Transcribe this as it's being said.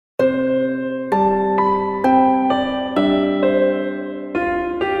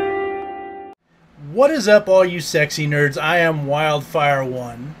What is up, all you sexy nerds? I am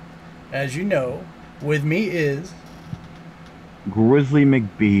Wildfire1. As you know, with me is... Grizzly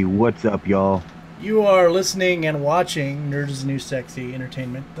McBee. What's up, y'all? You are listening and watching Nerd is the New Sexy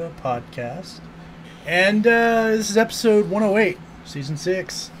Entertainment, the podcast. And this is episode 108, season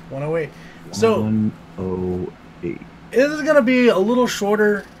 6, 108. So, 108. This is going to be a little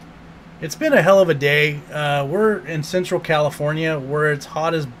shorter. It's been a hell of a day. We're in Central California where it's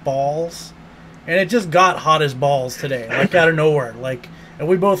hot as balls. And it just got hot as balls today, like out of nowhere. And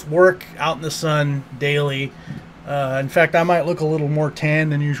we both work out in the sun daily. In fact, I might look a little more tan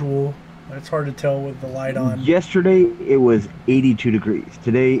than usual. It's hard to tell with the light on. Yesterday it was 82 degrees.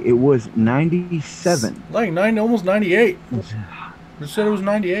 Today it was 97. Almost 98. They said it was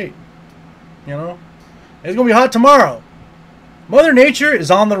 98. You know, it's gonna be hot tomorrow. Mother Nature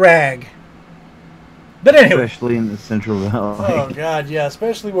is on the rag. But anyway, especially in the Central Valley. Oh God, yeah,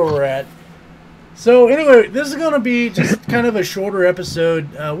 especially where we're at. So anyway, this is going to be just kind of a shorter episode.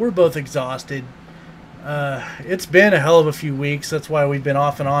 We're both exhausted. It's been a hell of a few weeks. That's why we've been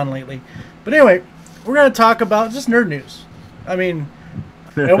off and on lately. But anyway, we're going to talk about just nerd news. I mean,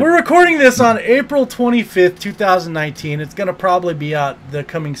 and we're recording this on April 25th, 2019. It's going to probably be out the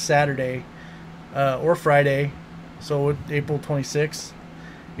coming Saturday or Friday. So April 26th.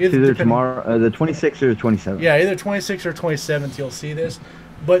 Either tomorrow, the 26th or the 27th. Yeah, either 26th or 27th you'll see this.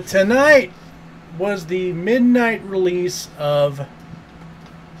 But tonight was the midnight release of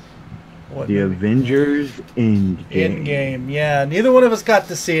what? The Avengers Endgame. Yeah, neither one of us got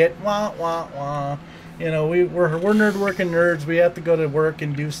to see it. Wah wah wah. You know, we're nerd working nerds. We have to go to work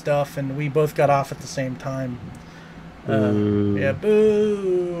and do stuff, and we both got off at the same time. Yeah,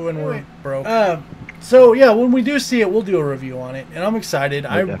 boo, and we're broke. So yeah, when we do see it, we'll do a review on it, and I'm excited.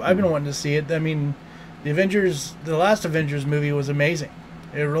 I've been wanting to see it. I mean, the last Avengers movie was amazing.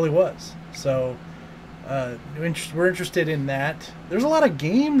 It really was. So we're interested in that. There's a lot of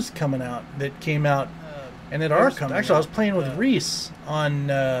games coming out that came out and that are coming. Actually, I was playing with Reese on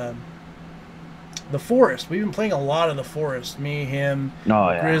The Forest. We've been playing a lot of The Forest. Me, him,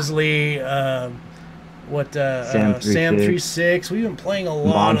 Grizzly, Sam36. We've been playing a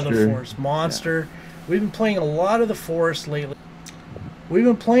lot of The Forest. Monster. Yeah. We've been playing a lot of The Forest lately. We've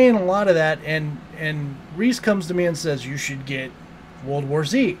been playing a lot of that, and Reese comes to me and says, you should get World War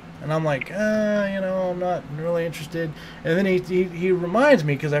Z. And I'm like, I'm not really interested. And then he reminds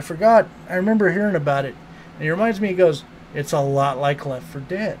me, because I forgot, I remember hearing about it. And he reminds me, he goes, it's a lot like Left 4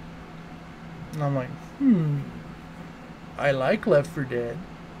 Dead. And I'm like, I like Left 4 Dead.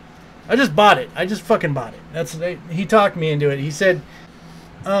 I just bought it. I just fucking bought it. He talked me into it. He said,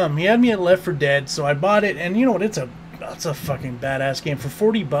 he had me at Left 4 Dead, so I bought it. And you know what? It's a fucking badass game.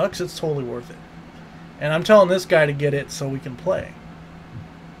 For $40, it's totally worth it. And I'm telling this guy to get it so we can play.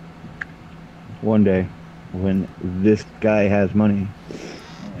 One day, when this guy has money.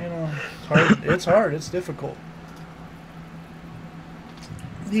 You know, it's hard. It's hard. It's difficult.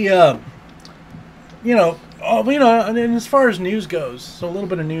 And as far as news goes, so a little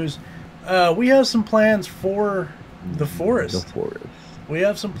bit of news. We have some plans for The Forest. The Forest. We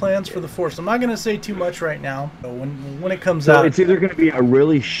have some plans for The Forest. I'm not going to say too much right now. When it comes out, so it's either going to be a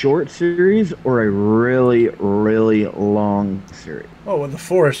really short series or a really, really long series. Oh, with The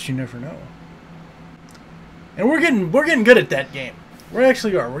Forest, you never know. And we're getting good at that game. We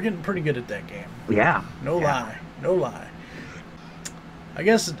actually are. We're getting pretty good at that game. Yeah. No lie. I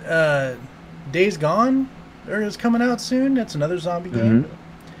guess Days Gone is coming out soon. That's another zombie game.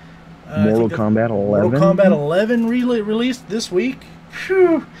 Mortal Kombat 11. Mortal Kombat 11 released this week.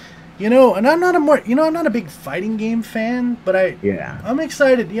 Phew. And I'm not a big fighting game fan, but I'm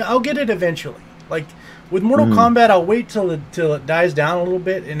excited. Yeah, I'll get it eventually. Like with Mortal Kombat, I'll wait till it dies down a little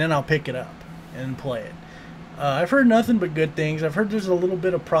bit, and then I'll pick it up and play it. I've heard nothing but good things. I've heard there's a little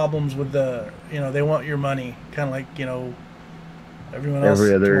bit of problems with they want your money, kind of like, everyone else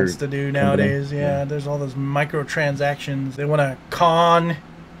wants to do nowadays. Yeah, there's all those microtransactions. They want to con,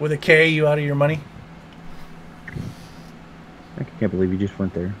 with a K, you out of your money. I can't believe you just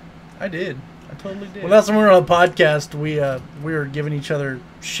went there. I did. I totally did. Well, that's when we were on the podcast. We were giving each other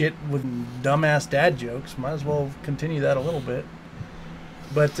shit with dumbass dad jokes. Might as well continue that a little bit.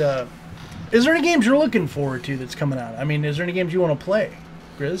 But, is there any games you're looking forward to that's coming out? I mean, is there any games you want to play,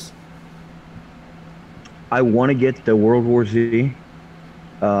 Grizz? I want to get the World War Z.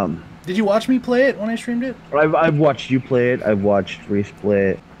 Did you watch me play it when I streamed it? I've watched you play it. I've watched Reese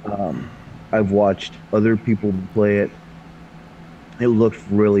play it. I've watched other people play it. It looks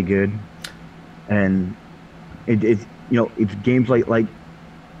really good, and it's games like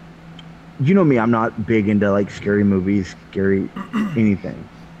me. I'm not big into like scary movies, scary anything.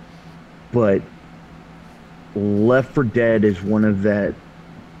 But Left 4 Dead is one of that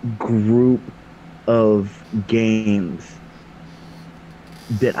group of games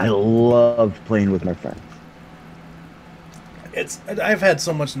that I love playing with my friends. I've had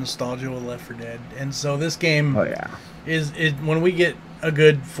so much nostalgia with Left 4 Dead, and so this game is when we get a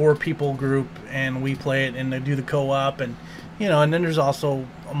good 4 people group and we play it and they do the co-op, and and then there's also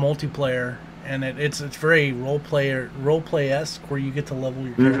a multiplayer, and it's very role play-esque where you get to level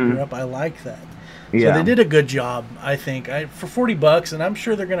your character up. I like that. So they did a good job, I think. For $40, and I'm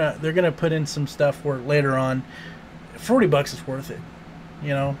sure they're gonna put in some stuff where later on, $40 is worth it.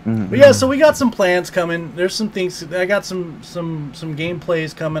 But yeah, so we got some plans coming. There's some things. I got some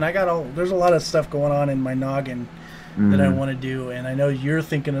gameplays coming. There's a lot of stuff going on in my noggin that I want to do, and I know you're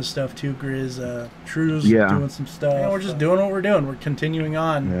thinking of stuff too, Grizz. True's doing some stuff. We're just doing what we're doing. We're continuing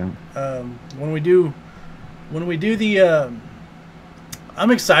on. When we do the, I'm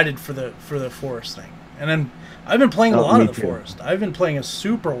excited for the forest thing, and then I've been playing a lot of the forest. I've been playing a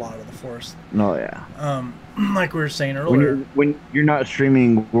super lot of the forest. Oh yeah. Like we were saying earlier, when you're not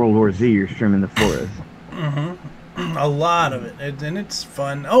streaming World War Z, you're streaming the forest. A lot of it, and it's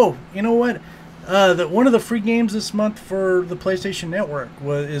fun. Oh, you know what? One of the free games this month for the PlayStation Network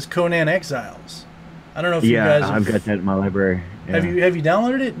is Conan Exiles. I don't know if you guys. I've got that in my library. Yeah. Have you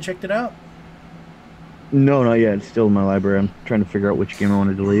downloaded it and checked it out? No, not yet. It's still in my library. I'm trying to figure out which game I want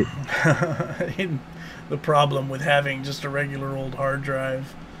to delete. The problem with having just a regular old hard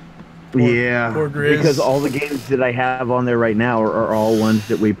drive. Poor Grizz. Because all the games that I have on there right now are all ones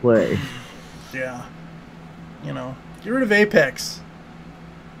that we play. Yeah. Get rid of Apex.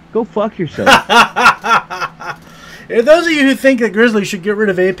 Go fuck yourself. If those of you who think that Grizzly should get rid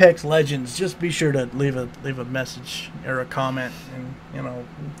of Apex Legends, just be sure to leave a message or a comment, and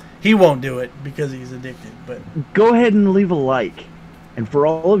he won't do it because he's addicted. But go ahead and leave a like. And for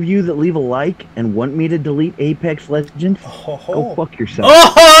all of you that leave a like and want me to delete Apex Legends, go fuck yourself.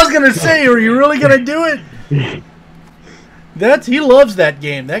 Oh, I was gonna say, are you really gonna do it? He loves that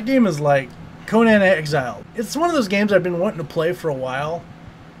game. That game is like Conan Exile. It's one of those games I've been wanting to play for a while,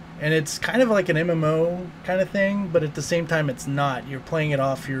 and it's kind of like an MMO kind of thing, but at the same time, it's not. You're playing it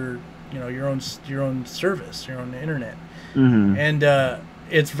off your own service, your own internet, and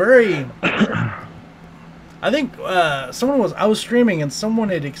it's very. I think I was streaming and someone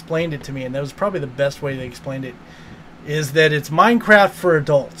had explained it to me, and that was probably the best way they explained it, is that it's Minecraft for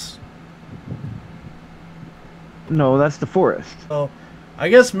adults. No, that's the forest. So I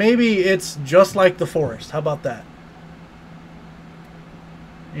guess maybe it's just like the forest. How about that?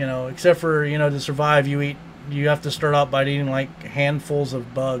 Except for, to survive, you have to start out by eating like handfuls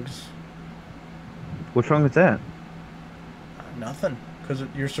of bugs. What's wrong with that? Nothing, because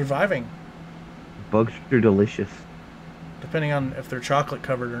you're surviving. Bugs are delicious. Depending on if they're chocolate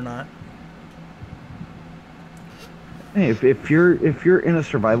covered or not. Hey, if you're in a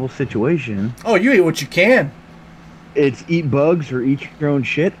survival situation, you eat what you can. It's eat bugs or eat your own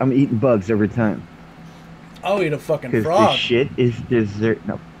shit. I'm eating bugs every time. I'll eat a fucking frog. The shit is dessert.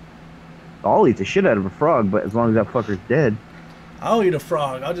 No, I'll eat the shit out of a frog, but as long as that fucker's dead. I'll eat a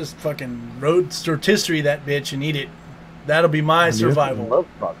frog. I'll just fucking rotisserie that bitch and eat it. That'll be my survival. I love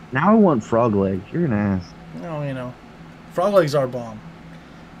frog. Now I want frog legs. You're an ass. No, frog legs are bomb.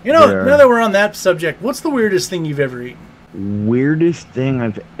 Now that we're on that subject, what's the weirdest thing you've ever eaten? Weirdest thing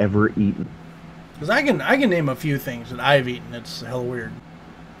I've ever eaten. Because I can name a few things that I've eaten that's hella weird.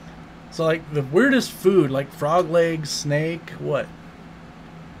 So like the weirdest food, like frog legs, snake, what?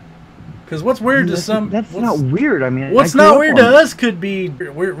 Because what's weird to some... That's not weird. I mean, what's not weird to us could be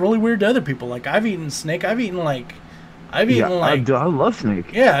really weird to other people. Like I've eaten snake. I've eaten I love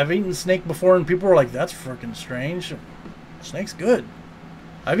snake. Yeah, I've eaten snake before, and people were like, "That's freaking strange." Snake's good.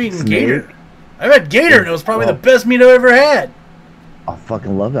 I've eaten gator. I've had gator, and it was probably the best meat I've ever had. I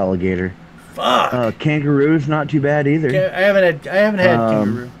fucking love alligator. Fuck. Kangaroo's not too bad either. I haven't had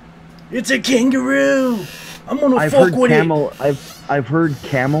kangaroo. It's a kangaroo. I'm gonna fuck with camel. I've heard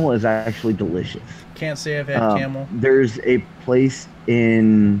camel is actually delicious. Can't say I've had camel. There's a place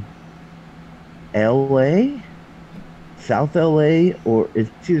in L.A. South LA, or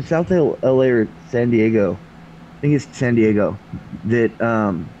it's either South LA or San Diego. I think it's San Diego. That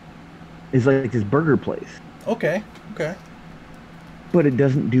is like this burger place. Okay. But it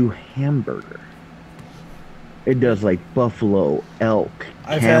doesn't do hamburger. It does like buffalo, elk,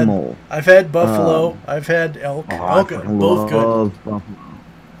 camel. I've had buffalo. I've had elk. Both good. Buffalo.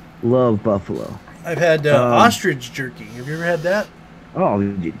 Love buffalo. I've had ostrich jerky. Have you ever had that? Oh,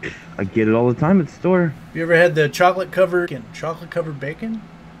 I get it all the time at the store. Have you ever had the chocolate covered bacon?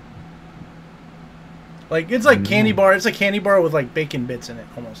 Like it's like candy bar. It's a candy bar with like bacon bits in it,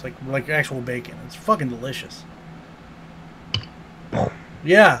 almost like actual bacon. It's fucking delicious.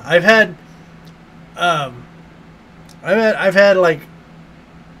 Yeah, I've had like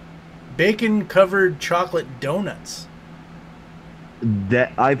bacon covered chocolate donuts.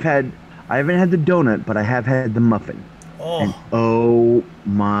 That I haven't had the donut, but I have had the muffin. Oh, and oh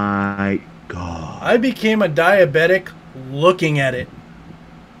my god! I became a diabetic looking at it,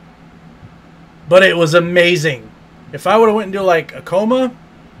 but it was amazing. If I would have went into like a coma,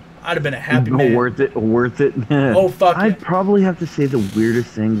 I'd have been a happy man. Worth it. Oh fuck! I'd probably have to say the weirdest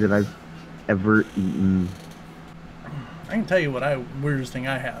thing that I've ever eaten. I can tell you what weirdest thing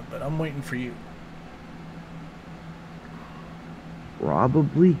I have, but I'm waiting for you.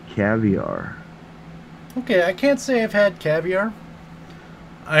 Probably caviar. Okay, I can't say I've had caviar.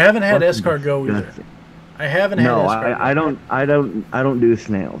 I haven't had escargot either. I haven't had escargot. I don't do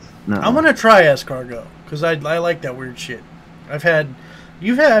snails. No. I'm gonna try escargot because I like that weird shit. Have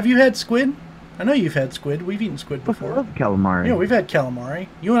you had squid? I know you've had squid. We've eaten squid before. I love calamari. Yeah, we've had calamari.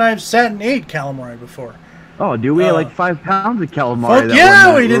 You and I have sat and ate calamari before. Oh, dude, we had like 5 pounds of calamari. Fuck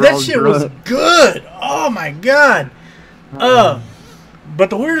yeah, we did. That shit was good. Oh my god. But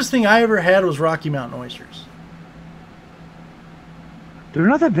the weirdest thing I ever had was Rocky Mountain oysters. They're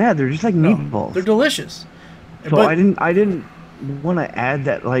not that bad. They're just like meatballs. They're delicious. So but I didn't want to add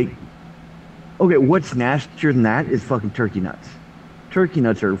that. Like, okay, what's nastier than that is fucking turkey nuts. Turkey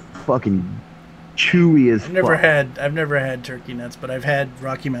nuts are fucking chewy as fuck. I've never had turkey nuts, but I've had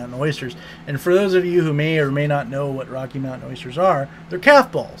Rocky Mountain oysters. And for those of you who may or may not know what Rocky Mountain oysters are, they're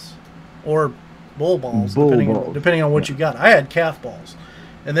calf balls or bull balls, depending on what you got. I had calf balls,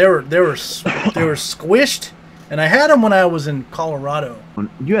 and they were squished. And I had them when I was in Colorado.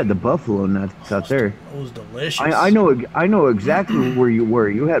 You had the buffalo nuts out there. It was delicious. I know exactly where you were.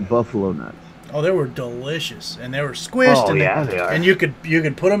 You had buffalo nuts. Oh, they were delicious, and they were squished. Oh, and they are. And you could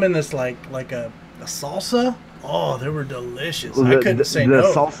put them in this like a salsa. Oh, they were delicious. I couldn't say no.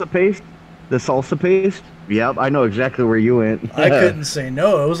 The salsa paste. Yep, I know exactly where you went. I couldn't say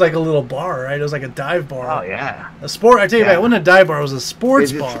no. It was like a little bar, right? It was like a dive bar. Oh yeah. I tell you, it wasn't a dive bar. It was a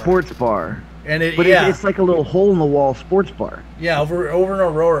sports bar. Sports bar. And it's like a little hole in the wall sports bar. Yeah, over in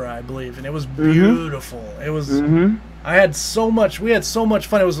Aurora, I believe, and it was beautiful. It was. I had so much. We had so much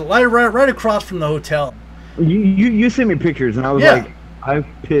fun. It was right across from the hotel. You sent me pictures, and I was like, I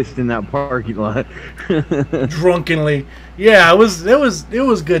pissed in that parking lot. Drunkenly. Yeah, it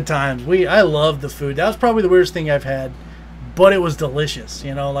was good times. I loved the food. That was probably the weirdest thing I've had, but it was delicious.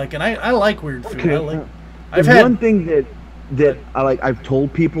 You know, like, and I like weird food. Okay. I've had one thing that I like. I've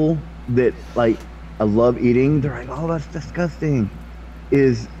told people that like I love eating. They're like, oh, that's disgusting.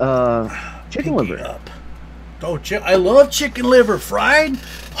 Is chicken liver. Up. Oh, I love chicken liver fried.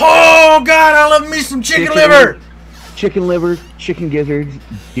 Oh God, I love me some chicken liver. Chicken liver, chicken gizzards,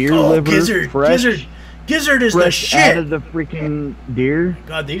 deer liver, gizzard is the shit. Out of the freaking deer.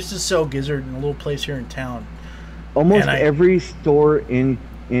 God, they used to sell gizzard in a little place here in town. Almost every store in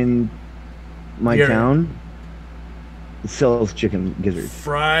my town sells chicken gizzard.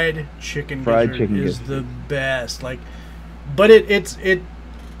 Fried chicken gizzard is the best. Like, but it's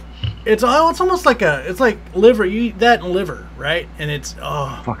almost like it's like liver. You eat that and liver, right? And it's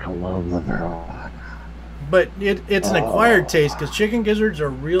fuck, I love liver. But it's an acquired taste because chicken gizzards are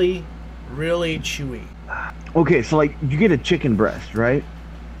really, really chewy. Okay, so like you get a chicken breast, right?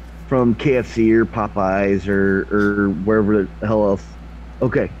 From KFC or Popeyes or wherever the hell else.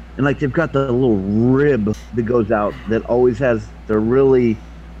 Okay. And like they've got the little rib that goes out that always has the really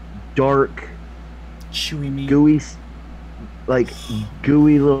dark, chewy meat,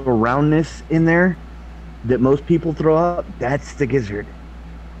 gooey little roundness in there that most people throw out. That's the gizzard.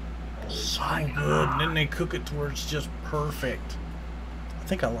 So good. And then they cook it to where it's just perfect. I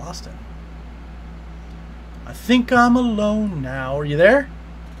think I lost it. I think I'm alone now. Are you there?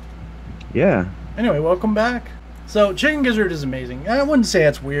 Yeah. Anyway, welcome back. So, chicken gizzard is amazing. I wouldn't say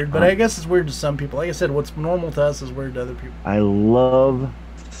it's weird, but I guess it's weird to some people. Like I said, what's normal to us is weird to other people. I love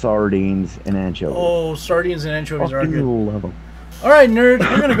sardines and anchovies. Oh, sardines and anchovies are good. Love them. All right, nerds,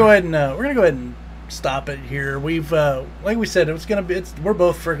 we're gonna go ahead and stop it here. We've like we said, we're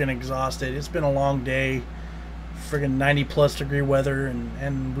both freaking exhausted. It's been a long day, freaking 90+ degree weather,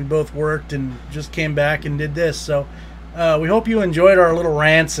 and we both worked and just came back and did this. So, we hope you enjoyed our little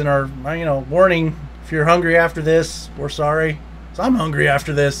rants and our warning. If you're hungry after this, we're sorry. So I'm hungry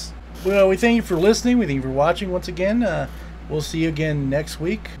after this. Well, we thank you for listening. We thank you for watching once again. We'll see you again next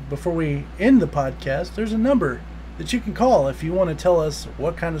week. Before we end the podcast, there's a number that you can call if you want to tell us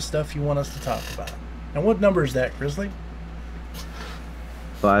what kind of stuff you want us to talk about. And what number is that, Grizzly?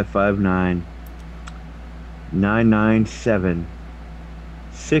 559 997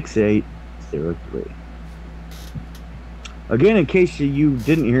 6803. Again, in case you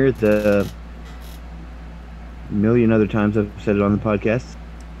didn't hear it the million other times I've said it on the podcast,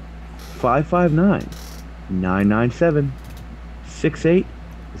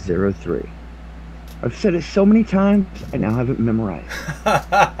 559-997-6803. I've said it so many times, I now have it memorized.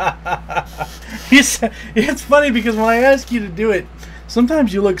 It's funny because when I ask you to do it,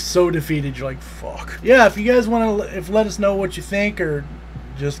 sometimes you look so defeated. You're like, fuck. Yeah, if you guys want to let us know what you think or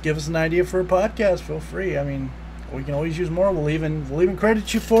just give us an idea for a podcast, feel free. I mean, we can always use more. We'll even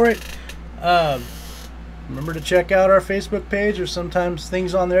credit you for it. Remember to check out our Facebook page. There's sometimes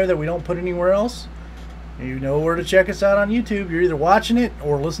things on there that we don't put anywhere else. You know where to check us out on YouTube. You're either watching it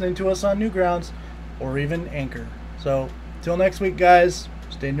or listening to us on Newgrounds or even Anchor. So, till next week, guys,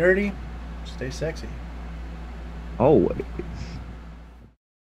 stay nerdy, stay sexy. Always.